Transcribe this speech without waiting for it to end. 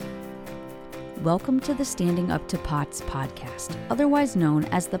Welcome to the Standing Up to POTS podcast, otherwise known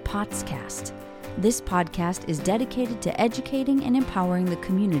as the POTScast. This podcast is dedicated to educating and empowering the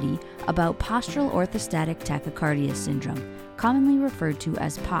community about postural orthostatic tachycardia syndrome, commonly referred to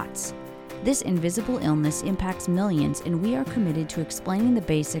as POTS. This invisible illness impacts millions, and we are committed to explaining the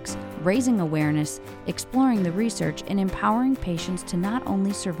basics, raising awareness, exploring the research, and empowering patients to not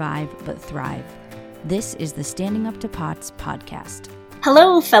only survive but thrive. This is the Standing Up to POTS podcast.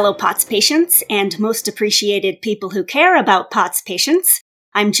 Hello, fellow POTS patients and most appreciated people who care about POTS patients.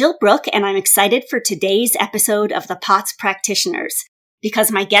 I'm Jill Brooke, and I'm excited for today's episode of the POTS Practitioners,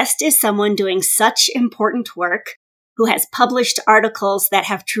 because my guest is someone doing such important work who has published articles that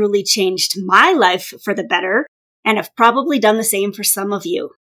have truly changed my life for the better and have probably done the same for some of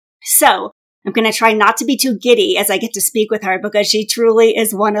you. So I'm going to try not to be too giddy as I get to speak with her because she truly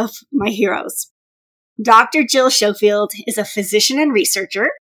is one of my heroes. Dr. Jill Schofield is a physician and researcher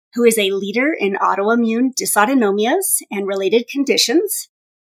who is a leader in autoimmune dysautonomias and related conditions.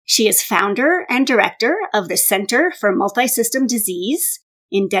 She is founder and director of the Center for Multisystem Disease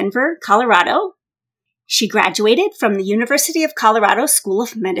in Denver, Colorado. She graduated from the University of Colorado School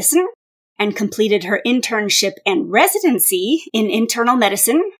of Medicine and completed her internship and residency in internal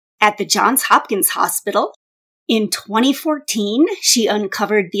medicine at the Johns Hopkins Hospital. In 2014, she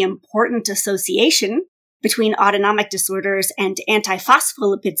uncovered the important association between autonomic disorders and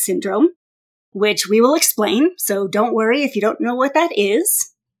antiphospholipid syndrome, which we will explain, so don't worry if you don't know what that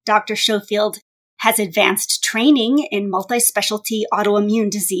is. Dr. Schofield has advanced training in multi-specialty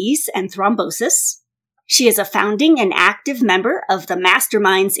autoimmune disease and thrombosis. She is a founding and active member of the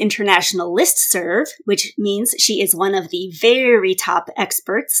Masterminds International Listserv, which means she is one of the very top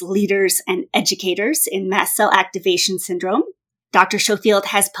experts, leaders, and educators in mast cell activation syndrome. Dr. Schofield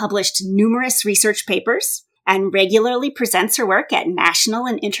has published numerous research papers and regularly presents her work at national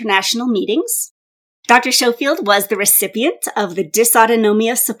and international meetings. Dr. Schofield was the recipient of the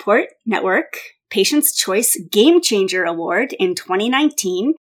Dysautonomia Support Network Patient's Choice Game Changer Award in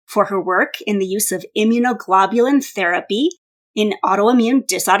 2019 for her work in the use of immunoglobulin therapy in autoimmune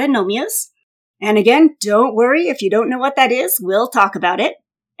dysautonomias. And again, don't worry if you don't know what that is, we'll talk about it.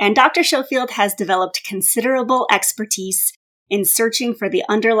 And Dr. Schofield has developed considerable expertise in searching for the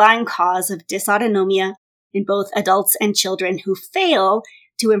underlying cause of dysautonomia in both adults and children who fail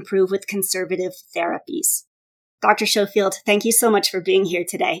to improve with conservative therapies. Dr. Schofield, thank you so much for being here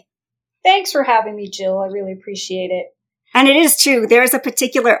today. Thanks for having me, Jill. I really appreciate it. And it is true. There is a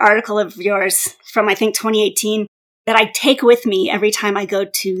particular article of yours from, I think, 2018 that I take with me every time I go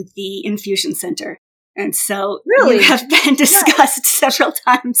to the infusion center. And so really? You have been discussed several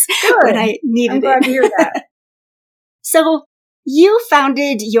times when I needed it. I'm glad to hear that. So you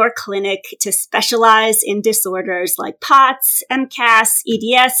founded your clinic to specialize in disorders like POTS, MCAS,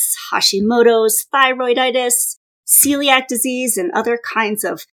 EDS, Hashimoto's, thyroiditis, celiac disease, and other kinds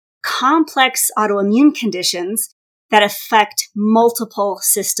of complex autoimmune conditions that affect multiple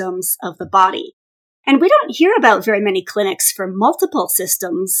systems of the body. And we don't hear about very many clinics for multiple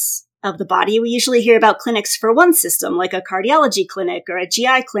systems of the body. We usually hear about clinics for one system, like a cardiology clinic or a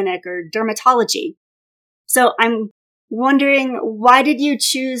GI clinic or dermatology. So I'm wondering, why did you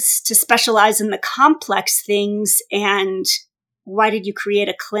choose to specialize in the complex things, and why did you create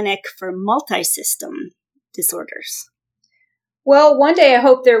a clinic for multi-system disorders? Well, one day I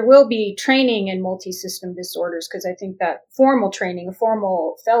hope there will be training in multi-system disorders, because I think that formal training, a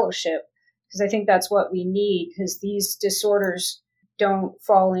formal fellowship, because I think that's what we need, because these disorders don't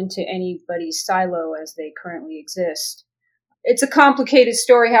fall into anybody's silo as they currently exist. It's a complicated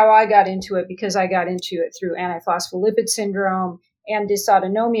story how I got into it, because I got into it through antiphospholipid syndrome and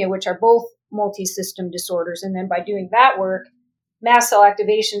dysautonomia, which are both multi-system disorders. And then by doing that work, mast cell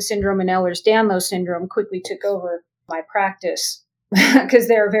activation syndrome and Ehlers-Danlos syndrome quickly took over my practice because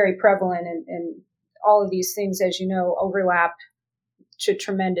they're very prevalent, and all of these things, as you know, overlap to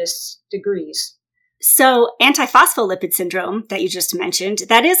tremendous degrees. So antiphospholipid syndrome that you just mentioned,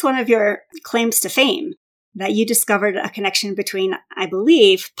 that is one of your claims to fame, that you discovered a connection between, I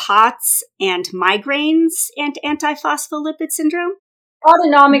believe, POTS and migraines and antiphospholipid syndrome?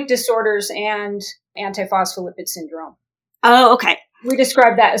 Autonomic disorders and antiphospholipid syndrome. Oh, okay. We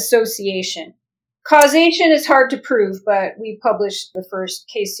describe that association. Causation is hard to prove, but we published the first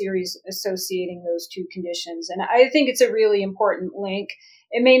case series associating those two conditions. And I think it's a really important link.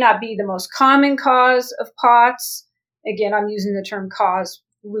 It may not be the most common cause of POTS. Again, I'm using the term cause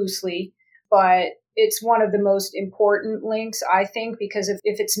loosely, but it's one of the most important links, I think, because if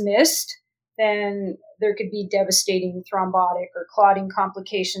it's missed, then there could be devastating thrombotic or clotting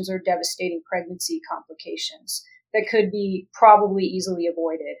complications or devastating pregnancy complications that could be probably easily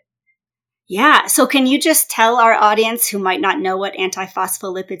avoided. Yeah. So can you just tell our audience who might not know what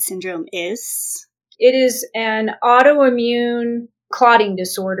antiphospholipid syndrome is? It is an autoimmune clotting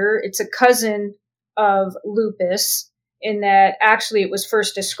disorder. It's a cousin of lupus in that actually it was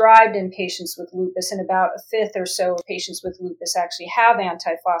first described in patients with lupus, and about a fifth or so of patients with lupus actually have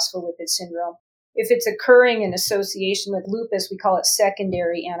antiphospholipid syndrome. If it's occurring in association with lupus, we call it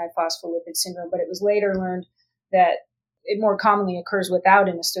secondary antiphospholipid syndrome, but it was later learned that it more commonly occurs without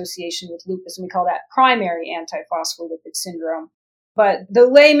an association with lupus, and we call that primary antiphospholipid syndrome. But the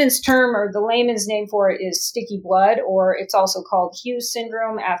layman's term or the layman's name for it is sticky blood, or it's also called Hughes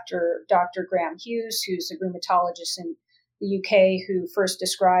syndrome after Dr. Graham Hughes, who's a rheumatologist in the UK who first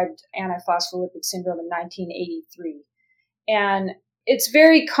described antiphospholipid syndrome in 1983. And it's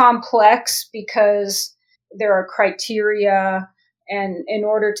very complex because there are criteria, and in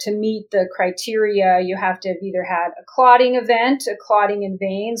order to meet the criteria, you have to have either had a clotting event, a clotting in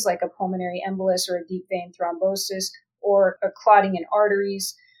veins like a pulmonary embolus or a deep vein thrombosis, or a clotting in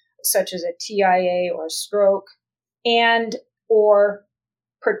arteries such as a TIA or a stroke, and or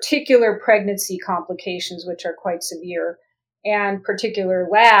particular pregnancy complications, which are quite severe, and particular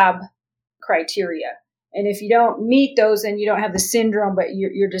lab criteria. And if you don't meet those, then you don't have the syndrome, but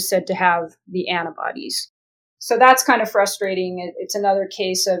you're just said to have the antibodies. So that's kind of frustrating. It's another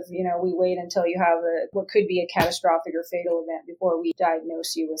case of, we wait until you have what could be a catastrophic or fatal event before we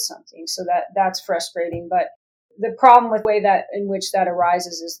diagnose you with something. So that's frustrating. But the problem with the way that in which that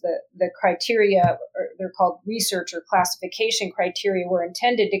arises is the criteria, or they're called research or classification criteria, were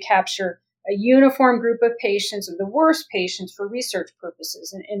intended to capture a uniform group of patients, of the worst patients, for research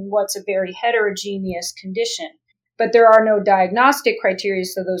purposes in what's a very heterogeneous condition. But there are no diagnostic criteria,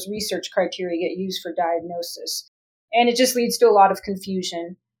 so those research criteria get used for diagnosis. And it just leads to a lot of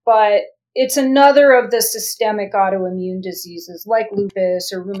confusion. But it's another of the systemic autoimmune diseases like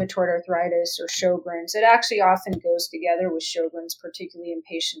lupus or rheumatoid arthritis or Sjogren's. It actually often goes together with Sjogren's, particularly in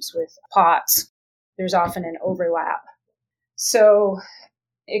patients with POTS. There's often an overlap. So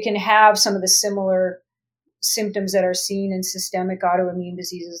it can have some of the similar symptoms that are seen in systemic autoimmune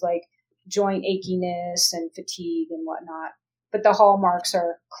diseases like joint achiness and fatigue and whatnot. But the hallmarks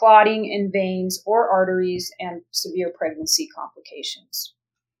are clotting in veins or arteries and severe pregnancy complications.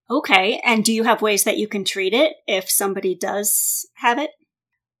 Okay. And do you have ways that you can treat it if somebody does have it?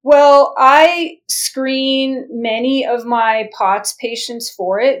 Well, I screen many of my POTS patients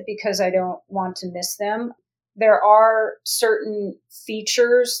for it because I don't want to miss them. There are certain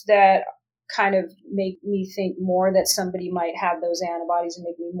features that kind of make me think more that somebody might have those antibodies and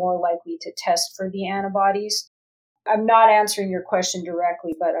make me more likely to test for the antibodies. I'm not answering your question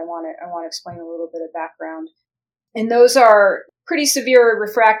directly, but I want to explain a little bit of background. And those are pretty severe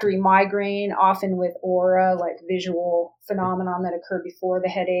refractory migraine, often with aura, like visual phenomenon that occur before the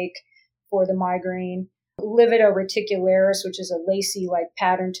headache, for the migraine. Livido reticularis, which is a lacy-like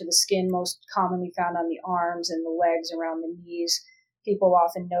pattern to the skin, most commonly found on the arms and the legs around the knees. People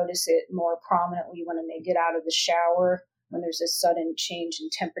often notice it more prominently when they get out of the shower, when there's a sudden change in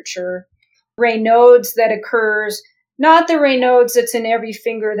temperature. Raynaud's that occurs, not the Raynaud's that's in every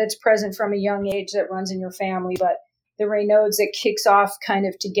finger that's present from a young age that runs in your family, but the Raynaud's that kicks off kind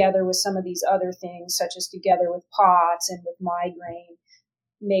of together with some of these other things, such as together with POTS and with migraine,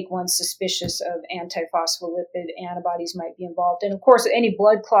 make one suspicious of antiphospholipid antibodies might be involved. And of course, any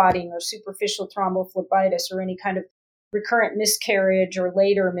blood clotting or superficial thrombophlebitis or any kind of recurrent miscarriage or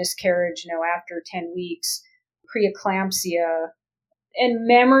later miscarriage, after 10 weeks, preeclampsia, and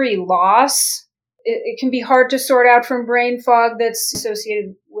memory loss. It can be hard to sort out from brain fog that's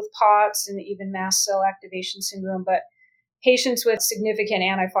associated with POTS and even mast cell activation syndrome, but patients with significant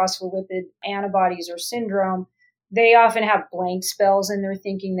antiphospholipid antibodies or syndrome, they often have blank spells in their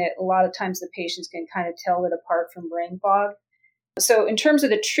thinking that a lot of times the patients can kind of tell it apart from brain fog. So in terms of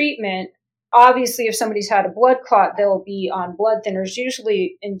the treatment, obviously if somebody's had a blood clot, they'll be on blood thinners,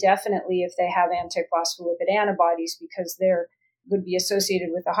 usually indefinitely if they have antiphospholipid antibodies, because they're would be associated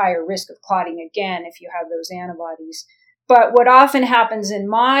with a higher risk of clotting again if you have those antibodies. But what often happens in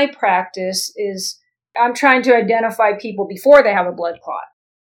my practice is I'm trying to identify people before they have a blood clot.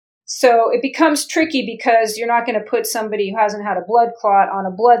 So it becomes tricky because you're not going to put somebody who hasn't had a blood clot on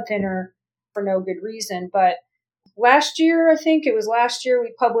a blood thinner for no good reason. But last year,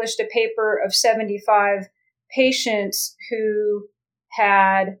 we published a paper of 75 patients who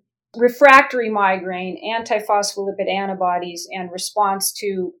had refractory migraine, antiphospholipid antibodies, and response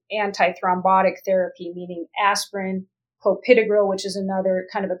to antithrombotic therapy, meaning aspirin, clopidogrel, which is another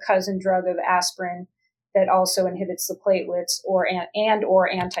kind of a cousin drug of aspirin that also inhibits the platelets, or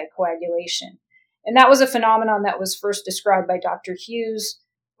anticoagulation. And that was a phenomenon that was first described by Dr. Hughes,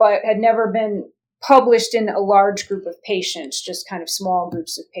 but had never been published in a large group of patients, just kind of small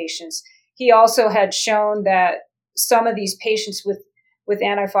groups of patients. He also had shown that some of these patients with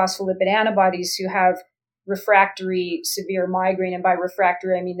antiphospholipid antibodies who have refractory severe migraine, and by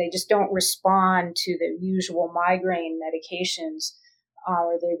refractory, I mean they just don't respond to the usual migraine medications,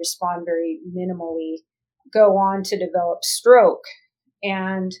 or they respond very minimally, go on to develop stroke.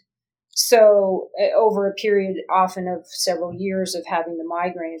 And so over a period often of several years of having the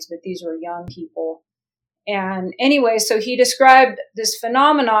migraines, but these were young people. And anyway, so he described this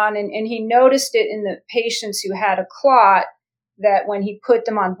phenomenon, and he noticed it in the patients who had a clot, that when he put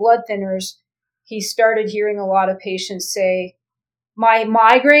them on blood thinners, he started hearing a lot of patients say, my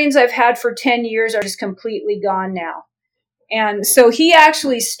migraines I've had for 10 years are just completely gone now. And so he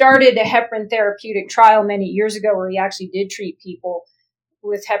actually started a heparin therapeutic trial many years ago where he actually did treat people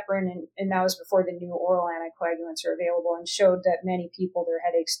with heparin, and that was before the new oral anticoagulants are available, and showed that many people, their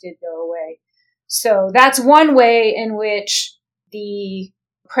headaches did go away. So that's one way in which the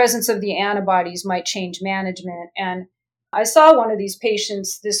presence of the antibodies might change management. And I saw one of these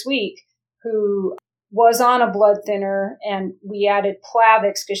patients this week who was on a blood thinner, and we added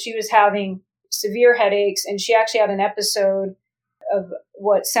Plavix because she was having severe headaches, and she actually had an episode of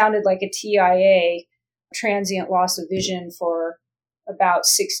what sounded like a TIA, transient loss of vision, for about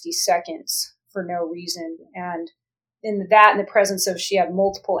 60 seconds for no reason. And in the presence of, she had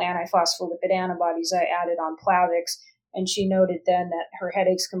multiple antiphospholipid antibodies, I added on Plavix, and she noted then that her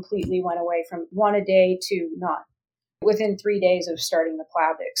headaches completely went away from 1 a day to none within 3 days of starting the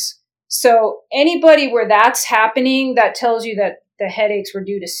Plavix. So anybody where that's happening, that tells you that the headaches were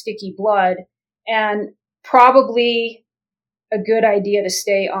due to sticky blood, and probably a good idea to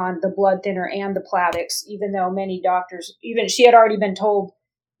stay on the blood thinner and the Plavix, even though many doctors, even she had already been told,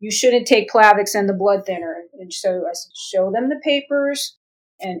 you shouldn't take Plavix and the blood thinner. And so I said, show them the papers,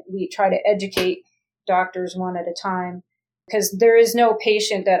 and we try to educate doctors one at a time, because there is no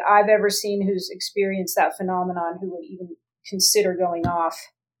patient that I've ever seen who's experienced that phenomenon who would even consider going off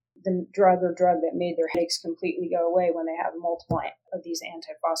the drug that made their headaches completely go away when they have multiple of these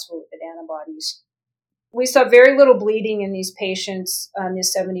antiphospholipid antibodies. We saw very little bleeding in these patients,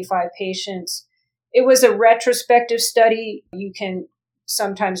 these 75 patients. It was a retrospective study. You can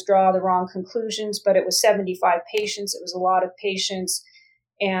sometimes draw the wrong conclusions, but it was 75 patients. It was a lot of patients.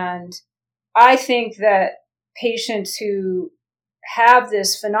 And I think that patients who have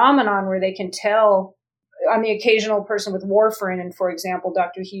this phenomenon where they can tell on the occasional person with warfarin, and for example,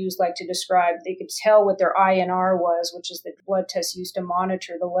 Dr. Hughes liked to describe, they could tell what their INR was, which is the blood test used to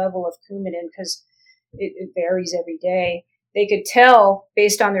monitor the level of Coumadin, because it varies every day. They could tell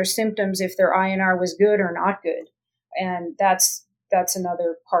based on their symptoms if their INR was good or not good. And that's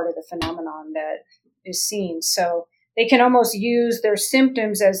another part of the phenomenon that is seen. So they can almost use their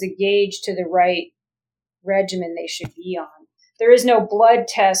symptoms as a gauge to the right regimen they should be on. There is no blood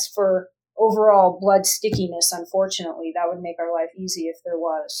test for overall blood stickiness, unfortunately. That would make our life easy if there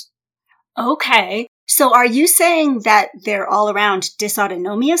was. Okay. So are you saying that their all-around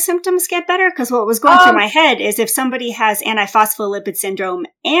dysautonomia symptoms get better? Because what was going through my head is, if somebody has antiphospholipid syndrome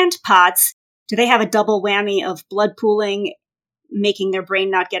and POTS, do they have a double whammy of blood pooling, making their brain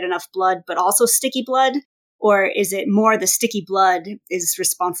not get enough blood, but also sticky blood? Or is it more the sticky blood is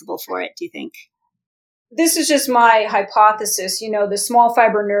responsible for it, do you think? This is just my hypothesis. You know, the small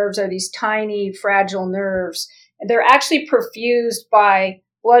fiber nerves are these tiny, fragile nerves, and they're actually perfused by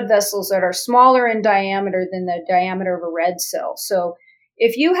blood vessels that are smaller in diameter than the diameter of a red cell. So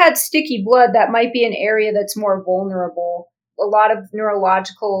if you had sticky blood, that might be an area that's more vulnerable. A lot of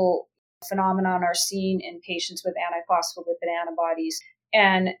neurological phenomenon are seen in patients with antiphospholipid antibodies.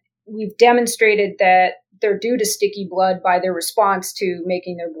 And we've demonstrated that they're due to sticky blood by their response to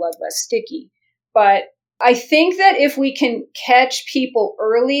making their blood less sticky. But I think that if we can catch people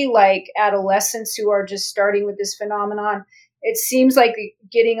early, like adolescents who are just starting with this phenomenon, it seems like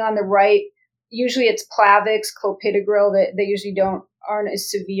getting on the right, usually it's Plavix, clopidogrel, that they usually aren't as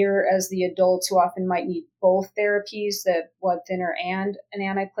severe as the adults who often might need both therapies, the blood thinner and an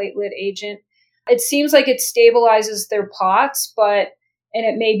antiplatelet agent. It seems like it stabilizes their POTS, and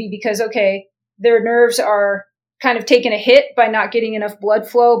it may be because, okay, their nerves are kind of taking a hit by not getting enough blood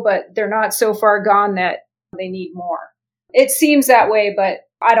flow, but they're not so far gone that they need more. It seems that way, but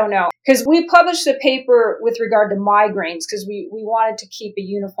I don't know. Because we published a paper with regard to migraines because we wanted to keep a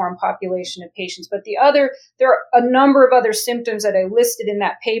uniform population of patients. But there are a number of other symptoms that I listed in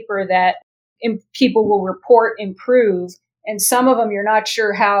that paper that people will report improve. And some of them you're not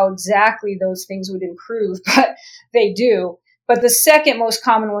sure how exactly those things would improve, but they do. But the second most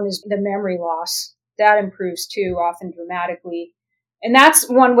common one is the memory loss. That improves too, often dramatically. And that's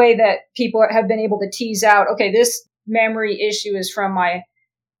one way that people have been able to tease out, okay, this memory issue is from my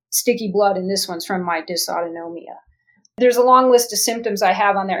sticky blood and this one's from my dysautonomia. There's a long list of symptoms I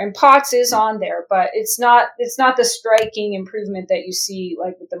have on there, and POTS is on there, but it's not the striking improvement that you see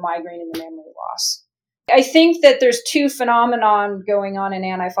like with the migraine and the memory loss. I think that there's two phenomenon going on in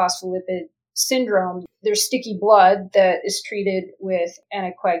antiphospholipid syndrome. There's sticky blood that is treated with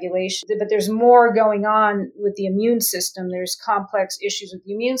anticoagulation, but there's more going on with the immune system. There's complex issues with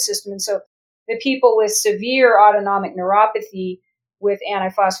the immune system. And so the people with severe autonomic neuropathy with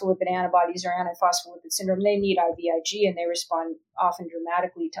antiphospholipid antibodies or antiphospholipid syndrome, they need IVIG, and they respond often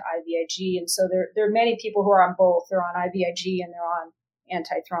dramatically to IVIG. And so there are many people who are on both. They're on IVIG and they're on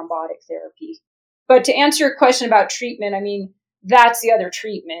antithrombotic therapy. But to answer your question about treatment, I mean, that's the other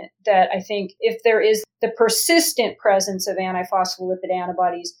treatment that I think if there is the persistent presence of antiphospholipid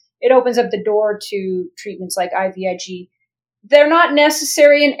antibodies, it opens up the door to treatments like IVIG. They're not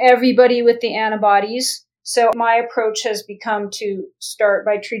necessary in everybody with the antibodies. So my approach has become to start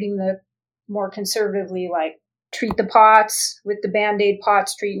by treating the more conservatively, like treat the POTS with the Band-Aid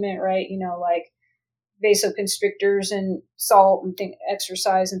POTS treatment, right? You know, like vasoconstrictors and salt and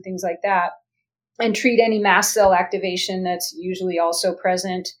exercise and things like that. And treat any mast cell activation that's usually also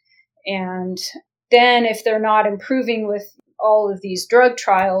present. And then if they're not improving with all of these drug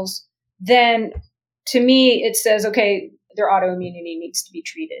trials, then to me, it says, okay, their autoimmunity needs to be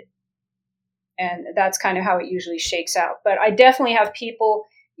treated. And that's kind of how it usually shakes out. But I definitely have people,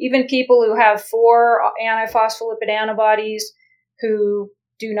 even people who have 4 antiphospholipid antibodies who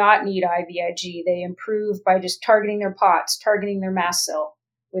do not need IVIG. They improve by just targeting their POTS, targeting their mast cell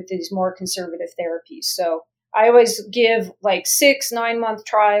with these more conservative therapies. So I always give like 6-9 month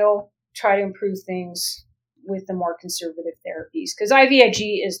trial, try to improve things with the more conservative therapies. Because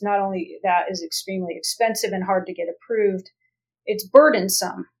IVIG is not only that is extremely expensive and hard to get approved, it's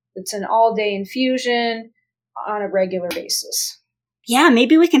burdensome. It's an all-day infusion on a regular basis. Yeah,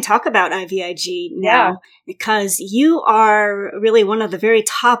 maybe we can talk about IVIG now, because you are really one of the very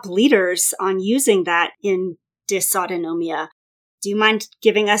top leaders on using that in dysautonomia. Do you mind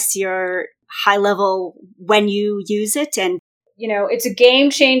giving us your high level when you use it? And it's a game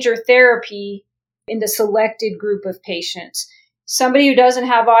changer therapy in the selected group of patients. Somebody who doesn't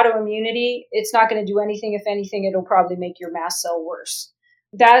have autoimmunity, it's not going to do anything. If anything, it'll probably make your mast cell worse.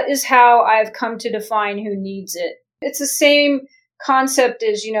 That is how I've come to define who needs it. It's the same concept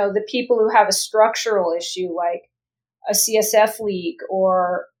as, the people who have a structural issue like a CSF leak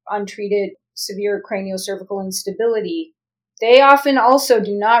or untreated severe craniocervical instability. They often also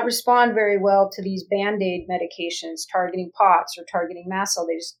do not respond very well to these Band-Aid medications targeting POTS or targeting mast cell.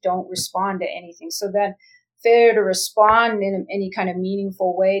 They just don't respond to anything. So that failure to respond in any kind of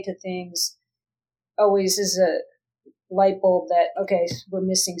meaningful way to things always is a light bulb that, okay, we're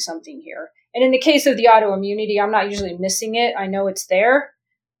missing something here. And in the case of the autoimmunity, I'm not usually missing it. I know it's there.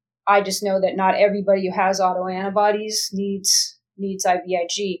 I just know that not everybody who has autoantibodies needs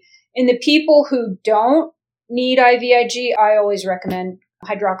IVIG. In the people who don't need IVIG, I always recommend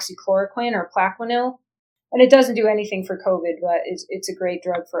hydroxychloroquine or Plaquenil. And it doesn't do anything for COVID, but it's a great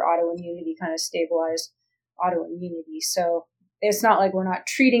drug for autoimmunity, kind of stabilize autoimmunity. So it's not like we're not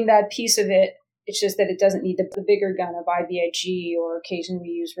treating that piece of it. It's just that it doesn't need the bigger gun of IVIG, or occasionally we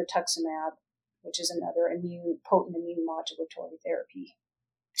use rituximab, which is another potent immune modulatory therapy.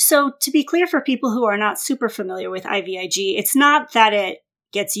 So to be clear for people who are not super familiar with IVIG, it's not that it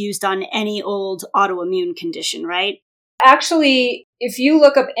gets used on any old autoimmune condition, right? Actually, if you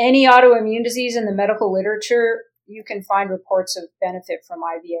look up any autoimmune disease in the medical literature, you can find reports of benefit from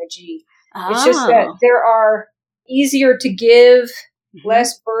IVIG. Oh. It's just that there are easier to give,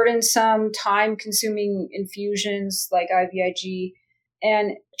 less burdensome, time-consuming infusions like IVIG,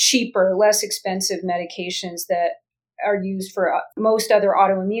 and cheaper, less expensive medications that are used for most other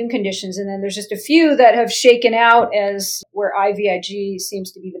autoimmune conditions. And then there's just a few that have shaken out as where IVIG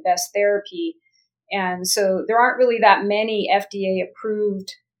seems to be the best therapy. And so there aren't really that many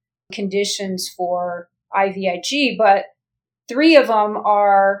FDA-approved conditions for IVIG, but 3 of them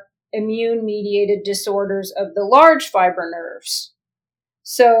are immune-mediated disorders of the large fiber nerves.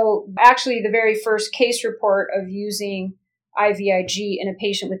 So actually, the very first case report of using IVIG in a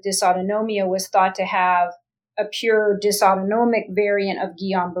patient with dysautonomia was thought to have a pure dysautonomic variant of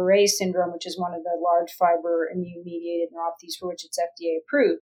Guillain-Barré syndrome, which is one of the large fiber immune-mediated neuropathies for which it's FDA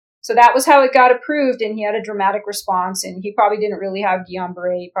approved. So that was how it got approved, and he had a dramatic response, and he probably didn't really have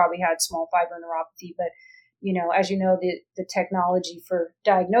Guillain-Barré. He probably had small fiber neuropathy, but as you know, the technology for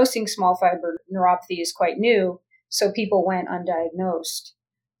diagnosing small fiber neuropathy is quite new, so people went undiagnosed.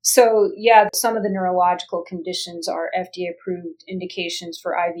 So yeah, some of the neurological conditions are FDA approved indications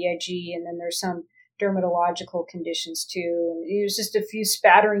for IVIG, and then there's some dermatological conditions too. And there's just a few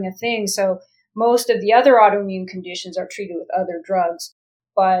spattering of things. So most of the other autoimmune conditions are treated with other drugs.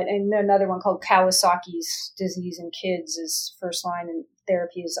 And another one called Kawasaki's disease in kids is first line in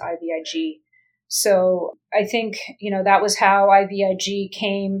therapy is IVIG. So I think, that was how IVIG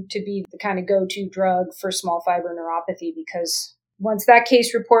came to be the kind of go-to drug for small fiber neuropathy, because once that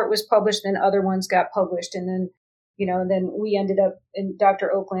case report was published, then other ones got published. And then, then we ended up, and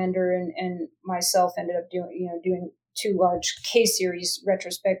Dr. Oaklander and myself ended up doing 2 large case series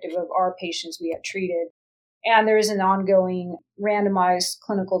retrospective of our patients we had treated. And there is an ongoing randomized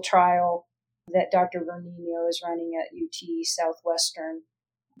clinical trial that Dr. Vernino is running at UT Southwestern.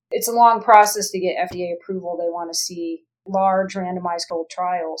 It's a long process to get FDA approval. They want to see large randomized controlled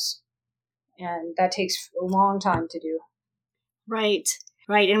trials, and that takes a long time to do. Right.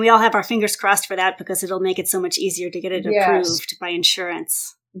 And we all have our fingers crossed for that because it'll make it so much easier to get it approved by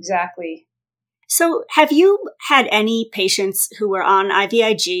insurance. Exactly. So have you had any patients who were on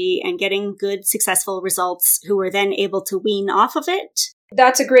IVIG and getting good, successful results who were then able to wean off of it?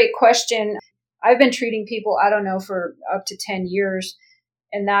 That's a great question. I've been treating people, for up to 10 years,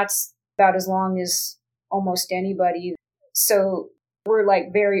 and that's about as long as almost anybody. So we're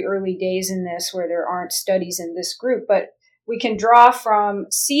like very early days in this where there aren't studies in this group, but we can draw from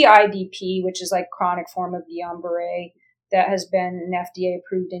CIDP, which is like chronic form of Guillain-Barré, that has been an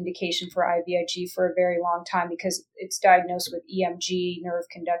FDA-approved indication for IVIG for a very long time because it's diagnosed with EMG, nerve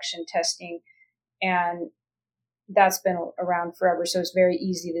conduction testing, and that's been around forever, so it's very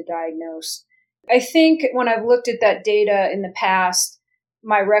easy to diagnose. I think when I've looked at that data in the past,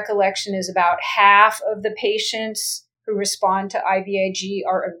 my recollection is about half of the patients who respond to IVIG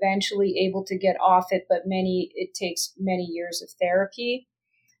are eventually able to get off it, but it takes many years of therapy.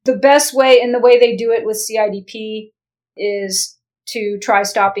 The best way, and the way they do it with CIDP, is to try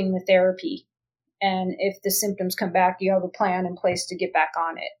stopping the therapy. And if the symptoms come back, you have a plan in place to get back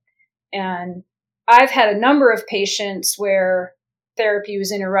on it. And I've had a number of patients where therapy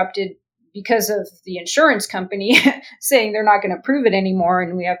was interrupted because of the insurance company saying they're not going to approve it anymore,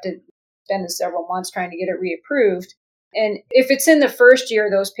 and we have to spend several months trying to get it reapproved. And if it's in the first year,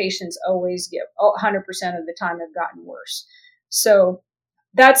 those patients always get 100% of the time have gotten worse. So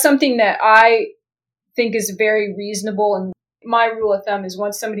that's something that I think is very reasonable. And my rule of thumb is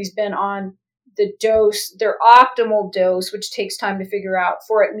once somebody's been on the dose, their optimal dose, which takes time to figure out,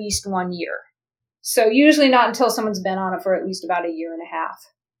 for at least 1 year. So usually not until someone's been on it for at least about a year and a half.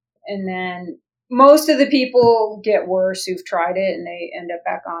 And then most of the people get worse who've tried it and they end up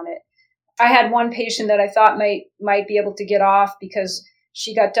back on it. I had one patient that I thought might be able to get off because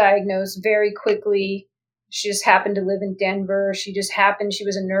she got diagnosed very quickly. She just happened to live in Denver. She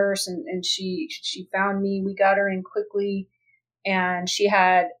was a nurse and she found me. We got her in quickly, and she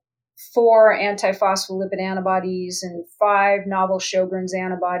had 4 antiphospholipid antibodies and 5 novel Sjogren's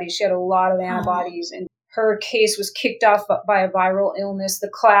antibodies. She had a lot of antibodies, and her case was kicked off by a viral illness.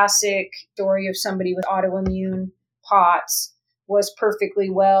 The classic story of somebody with autoimmune POTS, was perfectly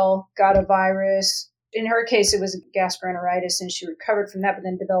well, got a virus. In her case, it was gastroenteritis, and she recovered from that, but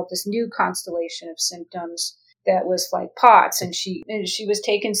then developed this new constellation of symptoms that was like POTS. And she was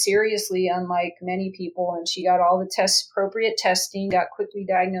taken seriously, unlike many people, and she got all the appropriate testing, got quickly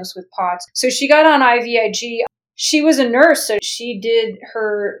diagnosed with POTS. So she got on IVIG. She was a nurse, so she did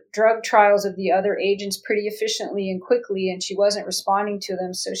her drug trials of the other agents pretty efficiently and quickly, and she wasn't responding to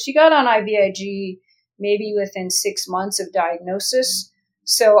them. So she got on IVIG maybe within 6 months of diagnosis.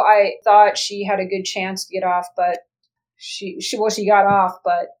 So I thought she had a good chance to get off, but she got off,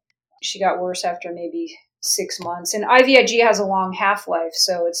 but she got worse after maybe 6 months. And IVIG has a long half-life,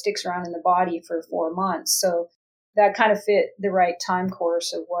 so it sticks around in the body for 4 months. So that kind of fit the right time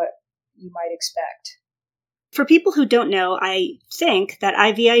course of what you might expect. For people who don't know, I think that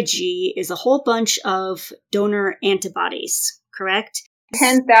IVIG is a whole bunch of donor antibodies, correct?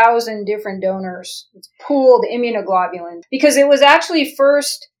 10,000 different donors. It's pooled immunoglobulin because it was actually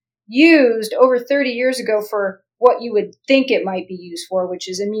first used over 30 years ago for what you would think it might be used for, which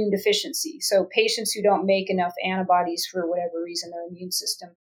is immune deficiency. So patients who don't make enough antibodies for whatever reason, their immune system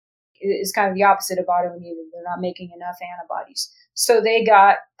is kind of the opposite of autoimmune. They're not making enough antibodies. So they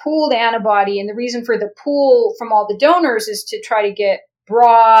got pooled antibody, and the reason for the pool from all the donors is to try to get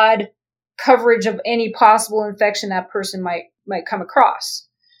broad coverage of any possible infection that person might come across.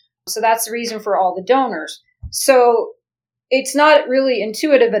 So that's the reason for all the donors. So it's not really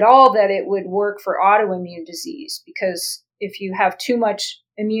intuitive at all that it would work for autoimmune disease, because if you have too much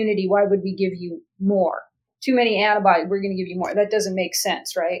immunity, why would we give you more? too many antibodies, we're going to give you more. That doesn't make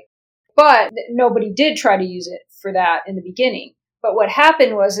sense, right? But nobody did try to use it for that in the beginning. But what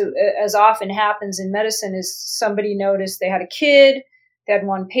happened was, as often happens in medicine, is somebody noticed they had a kid, they had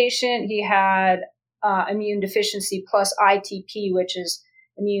one patient, he had immune deficiency plus ITP, which is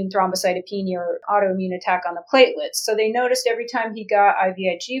immune thrombocytopenia or autoimmune attack on the platelets. So they noticed every time he got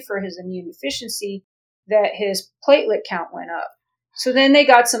IVIG for his immune deficiency that his platelet count went up. So then they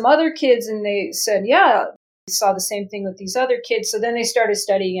got some other kids and they said, yeah, we saw the same thing with these other kids. So then they started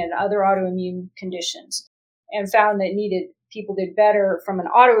studying in other autoimmune conditions and found that people did better from an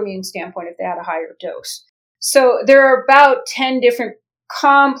autoimmune standpoint if they had a higher dose. So there are about 10 different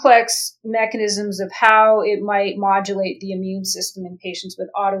complex mechanisms of how it might modulate the immune system in patients with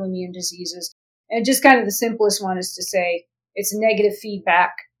autoimmune diseases. And just kind of the simplest one is to say it's negative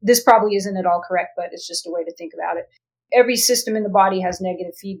feedback. This probably isn't at all correct, but it's just a way to think about it. Every system in the body has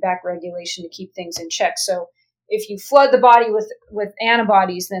negative feedback regulation to keep things in check. So if you flood the body with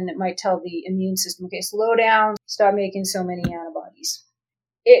antibodies, then it might tell the immune system, okay, slow down, stop making so many antibodies.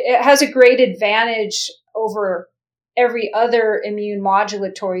 It has a great advantage over every other immune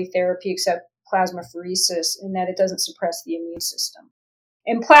modulatory therapy except plasmapheresis in that it doesn't suppress the immune system.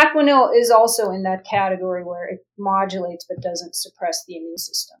 And Plaquenil is also in that category where it modulates but doesn't suppress the immune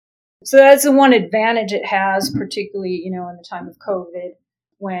system. So that's the one advantage it has, particularly, in the time of COVID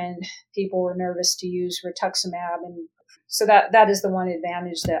when people were nervous to use rituximab. And so that is the one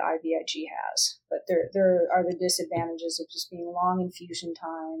advantage that IVIG has. But there are the disadvantages of just being long infusion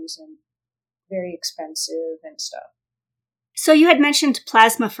times and very expensive and stuff. So you had mentioned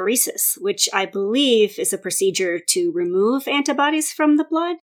plasmapheresis, which I believe is a procedure to remove antibodies from the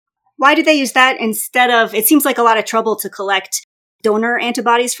blood. Why do they use that instead of, it seems like a lot of trouble to collect donor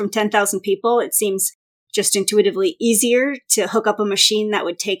antibodies from 10,000 people. It seems just intuitively easier to hook up a machine that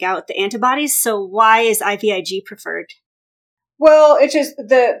would take out the antibodies. So why is IVIG preferred? Well, it's just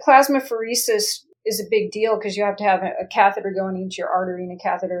the plasmapheresis is a big deal because you have to have a catheter going into your artery and a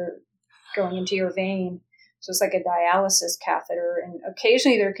catheter going into your vein. So it's like a dialysis catheter. And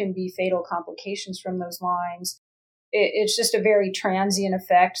occasionally there can be fatal complications from those lines. It's just a very transient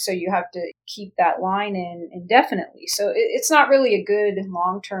effect. So you have to keep that line in indefinitely. So it's not really a good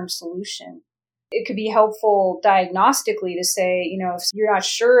long-term solution. It could be helpful diagnostically to say, if you're not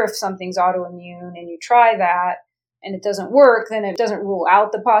sure if something's autoimmune and you try that and it doesn't work, then it doesn't rule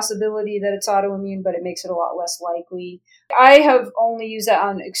out the possibility that it's autoimmune, but it makes it a lot less likely. I have only used that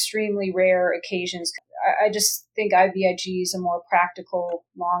on extremely rare occasions. I just think IVIG is a more practical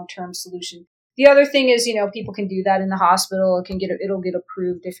long-term solution. The other thing is, people can do that in the hospital. It'll get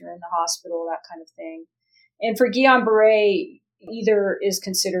approved if you're in the hospital, that kind of thing. And for Guillain-Barré, either is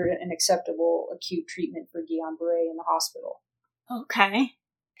considered an acceptable acute treatment for Guillain-Barré in the hospital. Okay.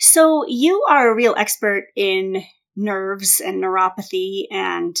 So you are a real expert in nerves and neuropathy,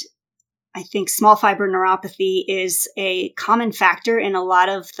 and I think small fiber neuropathy is a common factor in a lot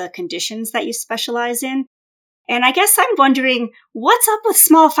of the conditions that you specialize in. And I guess I'm wondering, what's up with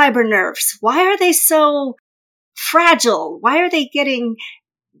small fiber nerves? Why are they so fragile? Why are they getting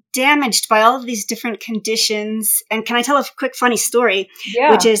damaged by all of these different conditions? And can I tell a quick funny story?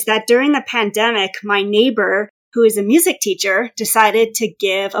 Yeah. Which is that during the pandemic, my neighbor, who is a music teacher, decided to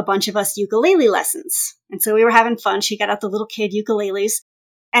give a bunch of us ukulele lessons. And so we were having fun. She got out the little kid ukuleles.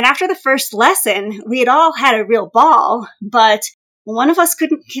 And after the first lesson, we had all had a real ball, but one of us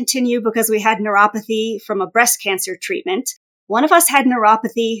couldn't continue because we had neuropathy from a breast cancer treatment. One of us had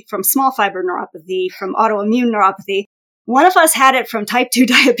neuropathy from small fiber neuropathy, from autoimmune neuropathy. One of us had it from type 2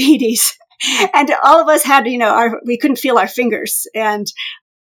 diabetes. And all of us had, we couldn't feel our fingers. And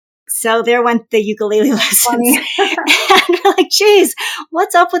so there went the ukulele lessons. And we're like, geez,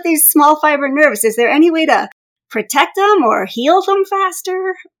 what's up with these small fiber nerves? Is there any way to protect them or heal them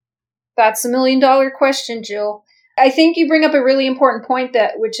faster? That's $1 million question, Jill. I think you bring up a really important point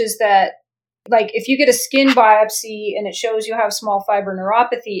which is that, like, if you get a skin biopsy and it shows you have small fiber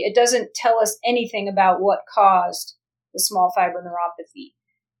neuropathy, it doesn't tell us anything about what caused the small fiber neuropathy.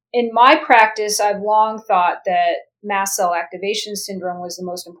 In my practice, I've long thought that mast cell activation syndrome was the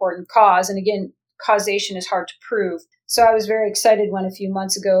most important cause. And again, causation is hard to prove. So I was very excited when a few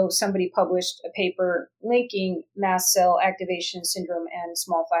months ago, somebody published a paper linking mast cell activation syndrome and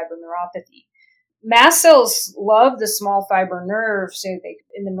small fiber neuropathy. Mast cells love the small fiber nerves. So they,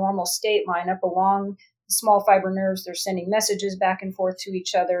 in the normal state, line up along the small fiber nerves. They're sending messages back and forth to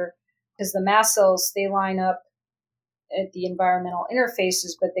each other because the mast cells, they line up at the environmental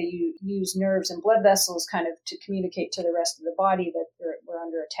interfaces, but they use nerves and blood vessels kind of to communicate to the rest of the body that we're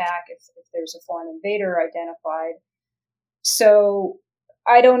under attack if there's a foreign invader identified. So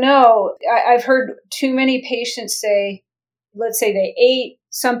I don't know. I've heard too many patients say, let's say they ate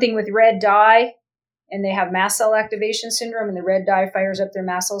something with red dye and they have mast cell activation syndrome and the red dye fires up their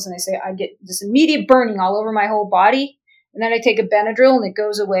mast cells and they say, I get this immediate burning all over my whole body. And then I take a Benadryl and it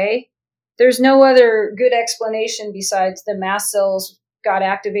goes away. There's no other good explanation besides the mast cells got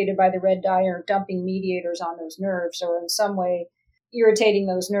activated by the red dye or dumping mediators on those nerves or in some way irritating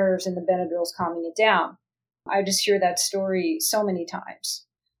those nerves and the Benadryl's calming it down. I just hear that story so many times.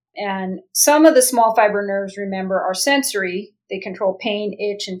 And some of the small fiber nerves, remember, are sensory. They control pain,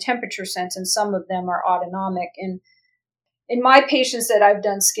 itch, and temperature sense, and some of them are autonomic. And in my patients that I've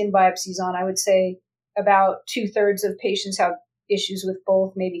done skin biopsies on, I would say about 2/3 of patients have issues with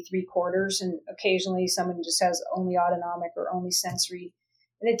both, maybe 3/4, and occasionally someone just has only autonomic or only sensory.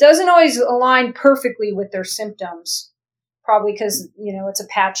 And it doesn't always align perfectly with their symptoms, probably because, it's a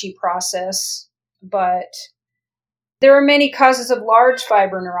patchy process. But there are many causes of large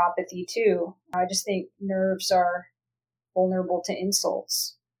fiber neuropathy too. I just think nerves are vulnerable to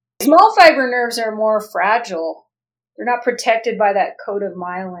insults. Small fiber nerves are more fragile. They're not protected by that coat of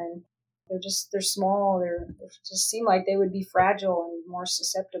myelin. They're small. They just seem like they would be fragile and more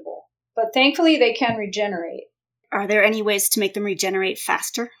susceptible. But thankfully, they can regenerate. Are there any ways to make them regenerate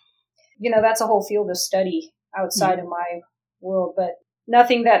faster? That's a whole field of study outside of my world, but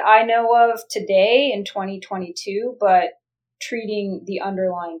nothing that I know of today in 2022, but treating the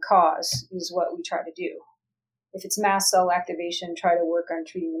underlying cause is what we try to do. If it's mast cell activation, try to work on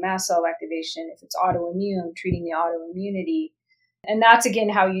treating the mast cell activation. If it's autoimmune, treating the autoimmunity. And that's, again,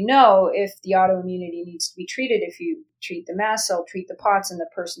 how you know if the autoimmunity needs to be treated. If you treat the mast cell, treat the POTS, and the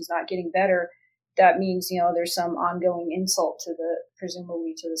person's not getting better, that means, there's some ongoing insult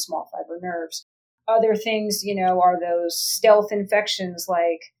presumably to the small fiber nerves. Other things, are those stealth infections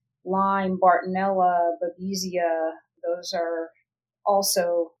like Lyme, Bartonella, Babesia. Those are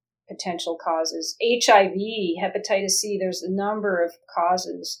also potential causes. HIV, hepatitis C, there's a number of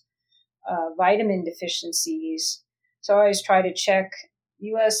causes. Vitamin deficiencies. So I always try to check.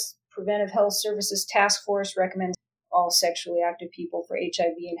 U.S. Preventive Health Services Task Force recommends all sexually active people for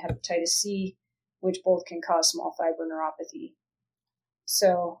HIV and hepatitis C, which both can cause small fiber neuropathy.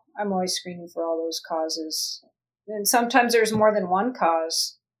 So I'm always screening for all those causes. And sometimes there's more than one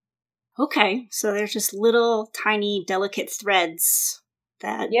cause. Okay, so there's just little tiny delicate threads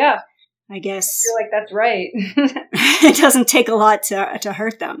that, I guess, I feel like that's right. It doesn't take a lot to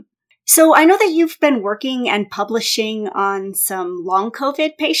hurt them. So I know that you've been working and publishing on some long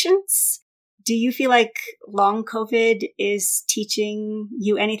COVID patients. Do you feel like long COVID is teaching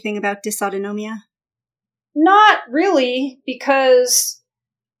you anything about dysautonomia? Not really, because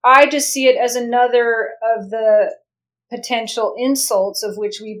I just see it as another of the potential insults of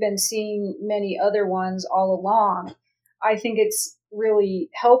which we've been seeing many other ones all along. I think it's really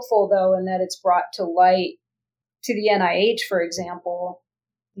helpful, though, in that it's brought to light to the NIH, for example,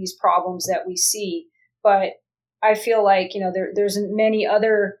 these problems that we see. But I feel like, there's many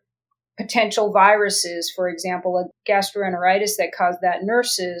other potential viruses, for example, a gastroenteritis that caused that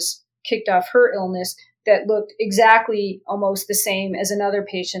nurses kicked off her illness that looked exactly almost the same as another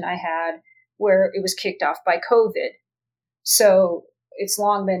patient I had where it was kicked off by COVID. So it's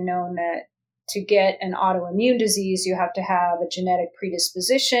long been known that to get an autoimmune disease, you have to have a genetic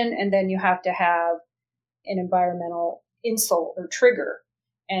predisposition, and then you have to have an environmental insult or trigger.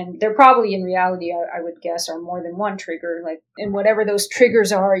 And there probably, in reality, I would guess, are more than one trigger. And whatever those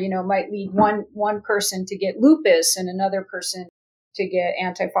triggers are, might lead one person to get lupus and another person to get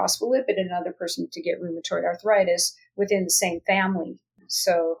antiphospholipid and another person to get rheumatoid arthritis within the same family.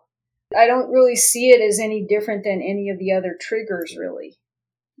 So I don't really see it as any different than any of the other triggers, really.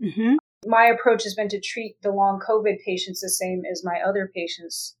 Mm-hmm. My approach has been to treat the long COVID patients the same as my other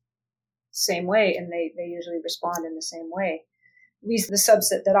patients, same way, and they usually respond in the same way. At least the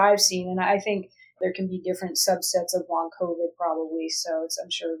subset that I've seen, and I think there can be different subsets of long COVID probably, so it's, I'm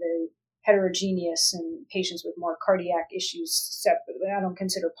sure, very heterogeneous, and patients with more cardiac issues separately. I don't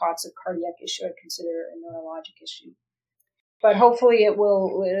consider POTS a cardiac issue, I consider it a neurologic issue. But hopefully it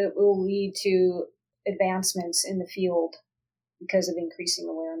will lead to advancements in the field because of increasing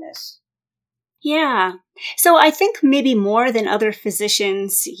awareness. Yeah. So I think maybe more than other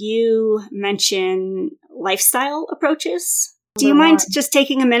physicians, you mention lifestyle approaches. Do you mind just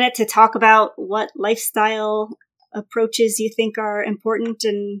taking a minute to talk about what lifestyle approaches you think are important?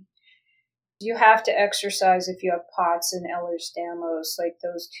 And you have to exercise if you have POTS and Ehlers-Danlos, like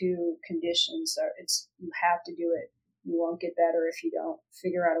those two conditions you have to do it. You won't get better if you don't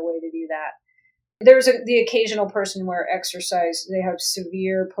figure out a way to do that. There's the occasional person where exercise, they have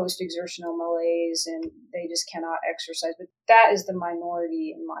severe post-exertional malaise and they just cannot exercise. But that is the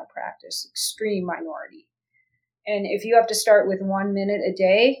minority in my practice, extreme minority. And if you have to start with 1 minute a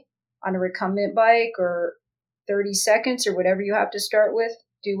day on a recumbent bike or 30 seconds or whatever you have to start with,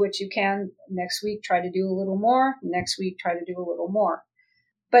 do what you can. Next week, try to do a little more. Next week, try to do a little more.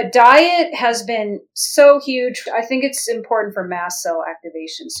 But diet has been so huge. I think it's important for mast cell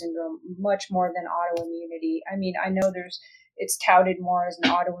activation syndrome, much more than autoimmunity. I mean, I know it's touted more as an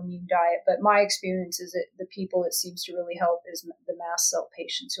autoimmune diet, but my experience is that the people it seems to really help is the mast cell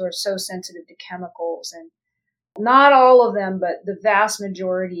patients who are so sensitive to chemicals, and not all of them, but the vast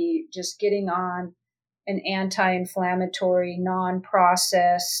majority just getting on an anti-inflammatory,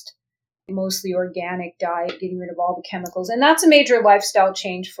 non-processed, mostly organic diet, getting rid of all the chemicals. And that's a major lifestyle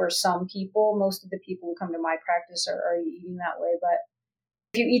change for some people. Most of the people who come to my practice are eating that way. But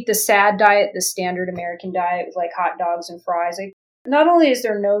if you eat the SAD diet, the standard American diet with like hot dogs and fries, not only is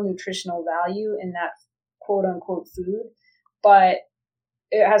there no nutritional value in that quote unquote food, but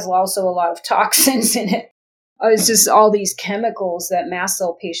it has also a lot of toxins in it. It's just all these chemicals that mast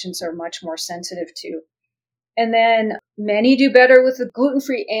cell patients are much more sensitive to. And then many do better with the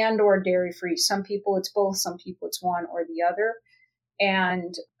gluten-free and or dairy-free. Some people it's both, some people it's one or the other.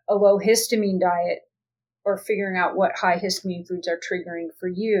 And a low histamine diet, or figuring out what high histamine foods are triggering for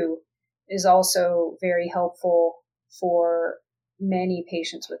you, is also very helpful for many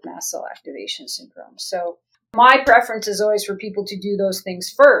patients with mast cell activation syndrome. So my preference is always for people to do those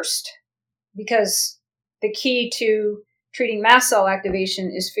things first, because the key to treating mast cell activation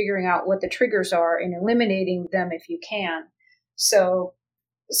is figuring out what the triggers are and eliminating them if you can. So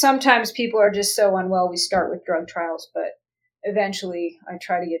sometimes people are just so unwell, we start with drug trials, but eventually I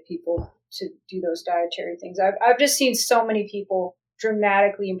try to get people to do those dietary things. I've just seen so many people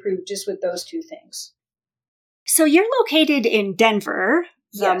dramatically improve just with those two things. So you're located in Denver,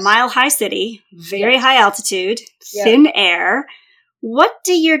 the Yes. Mile High City, very Yes. high altitude, Yeah. thin air. What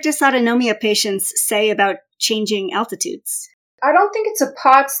do your dysautonomia patients say about changing altitudes? I don't think it's a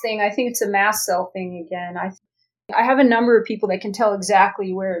POTS thing. I think it's a mast cell thing again. I have a number of people that can tell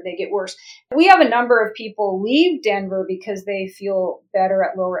exactly where they get worse. We have a number of people leave Denver because they feel better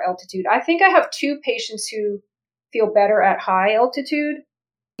at lower altitude. I think I have 2 patients who feel better at high altitude.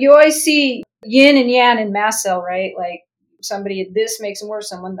 You always see yin and yang in mast cell, right? Like somebody, this makes them worse,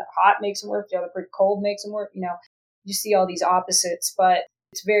 someone that hot makes them worse, the other pretty cold makes them worse. You see all these opposites, but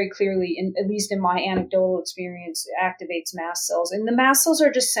it's very clearly, at least in my anecdotal experience, it activates mast cells. And the mast cells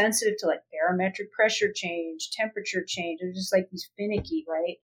are just sensitive to like barometric pressure change, temperature change. They're just like these finicky,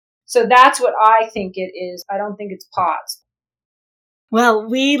 right? So that's what I think it is. I don't think it's POTS. Well,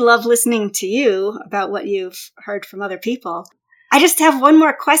 we love listening to you about what you've heard from other people. I just have one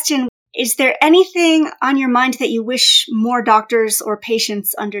more question. Is there anything on your mind that you wish more doctors or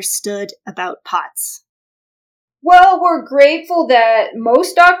patients understood about POTS? Well, we're grateful that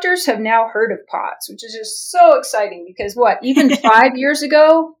most doctors have now heard of POTS, which is just so exciting because even 5 years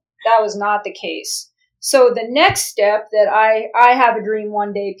ago, that was not the case. So the next step that I have a dream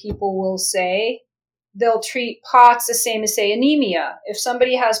one day people will say, they'll treat POTS the same as, say, anemia. If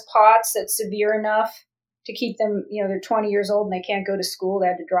somebody has POTS that's severe enough to keep them, they're 20 years old and they can't go to school, they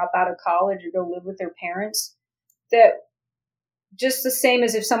had to drop out of college or go live with their parents, that just the same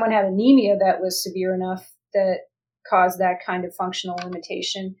as if someone had anemia that was severe enough that caused that kind of functional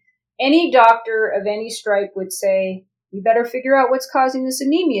limitation. Any doctor of any stripe would say, we better figure out what's causing this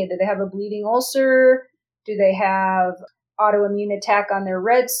anemia. Do they have a bleeding ulcer? Do they have autoimmune attack on their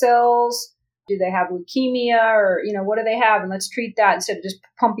red cells? Do they have leukemia? Or, what do they have? And let's treat that instead of just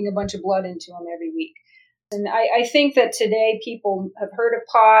pumping a bunch of blood into them every week. And I think that today people have heard of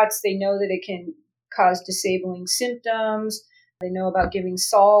POTS. They know that it can cause disabling symptoms. They know about giving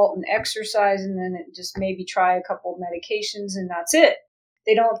salt and exercise, and then just maybe try a couple of medications, and that's it.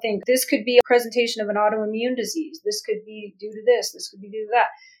 They don't think this could be a presentation of an autoimmune disease. This could be due to this. This could be due to that.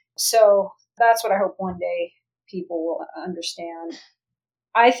 So that's what I hope one day people will understand.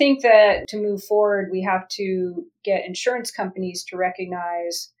 I think that to move forward, we have to get insurance companies to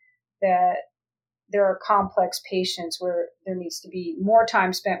recognize that there are complex patients where there needs to be more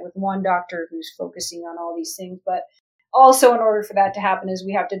time spent with one doctor who's focusing on all these things. But also, in order for that to happen, is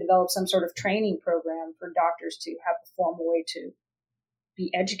we have to develop some sort of training program for doctors to have a formal way to be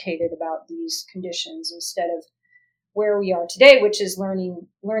educated about these conditions instead of where we are today, which is learning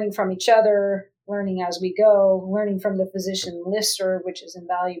from each other, learning as we go, learning from the physician listserv, which is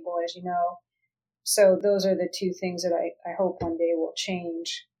invaluable, as you know. So those are the 2 things that I hope one day will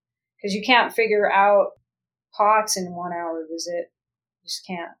change. Because you can't figure out POTS in 1 hour visit. You just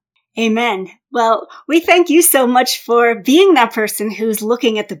can't. Amen. Well, we thank you so much for being that person who's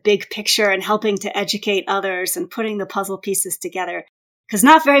looking at the big picture and helping to educate others and putting the puzzle pieces together, because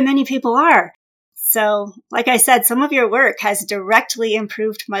not very many people are. So, like I said, some of your work has directly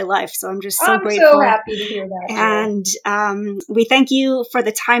improved my life. So I'm just so grateful. I'm so happy to hear that. And we thank you for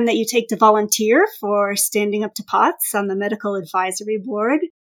the time that you take to volunteer for Standing Up to POTS on the Medical Advisory Board.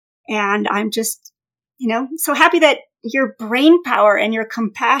 And I'm just, so happy that your brain power and your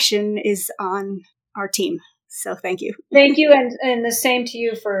compassion is on our team. So thank you. Thank you. And the same to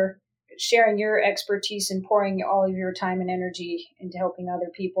you for sharing your expertise and pouring all of your time and energy into helping other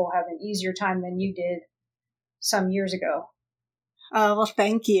people have an easier time than you did some years ago. Oh, well,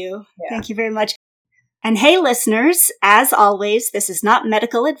 thank you. Yeah. Thank you very much. And hey, listeners, as always, this is not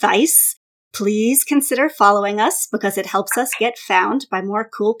medical advice. Please consider following us because it helps us get found by more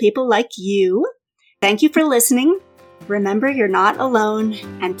cool people like you. Thank you for listening. Remember, you're not alone,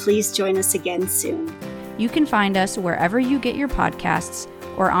 and please join us again soon. You can find us wherever you get your podcasts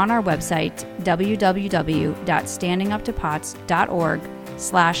or on our website,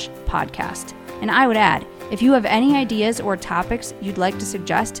 www.standinguptopots.org/podcast. And I would add, if you have any ideas or topics you'd like to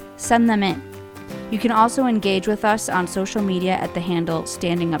suggest, send them in. You can also engage with us on social media at the handle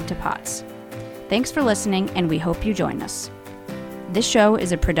Standing Up to POTS. Thanks for listening, and we hope you join us. This show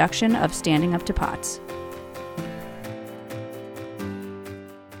is a production of Standing Up to POTS.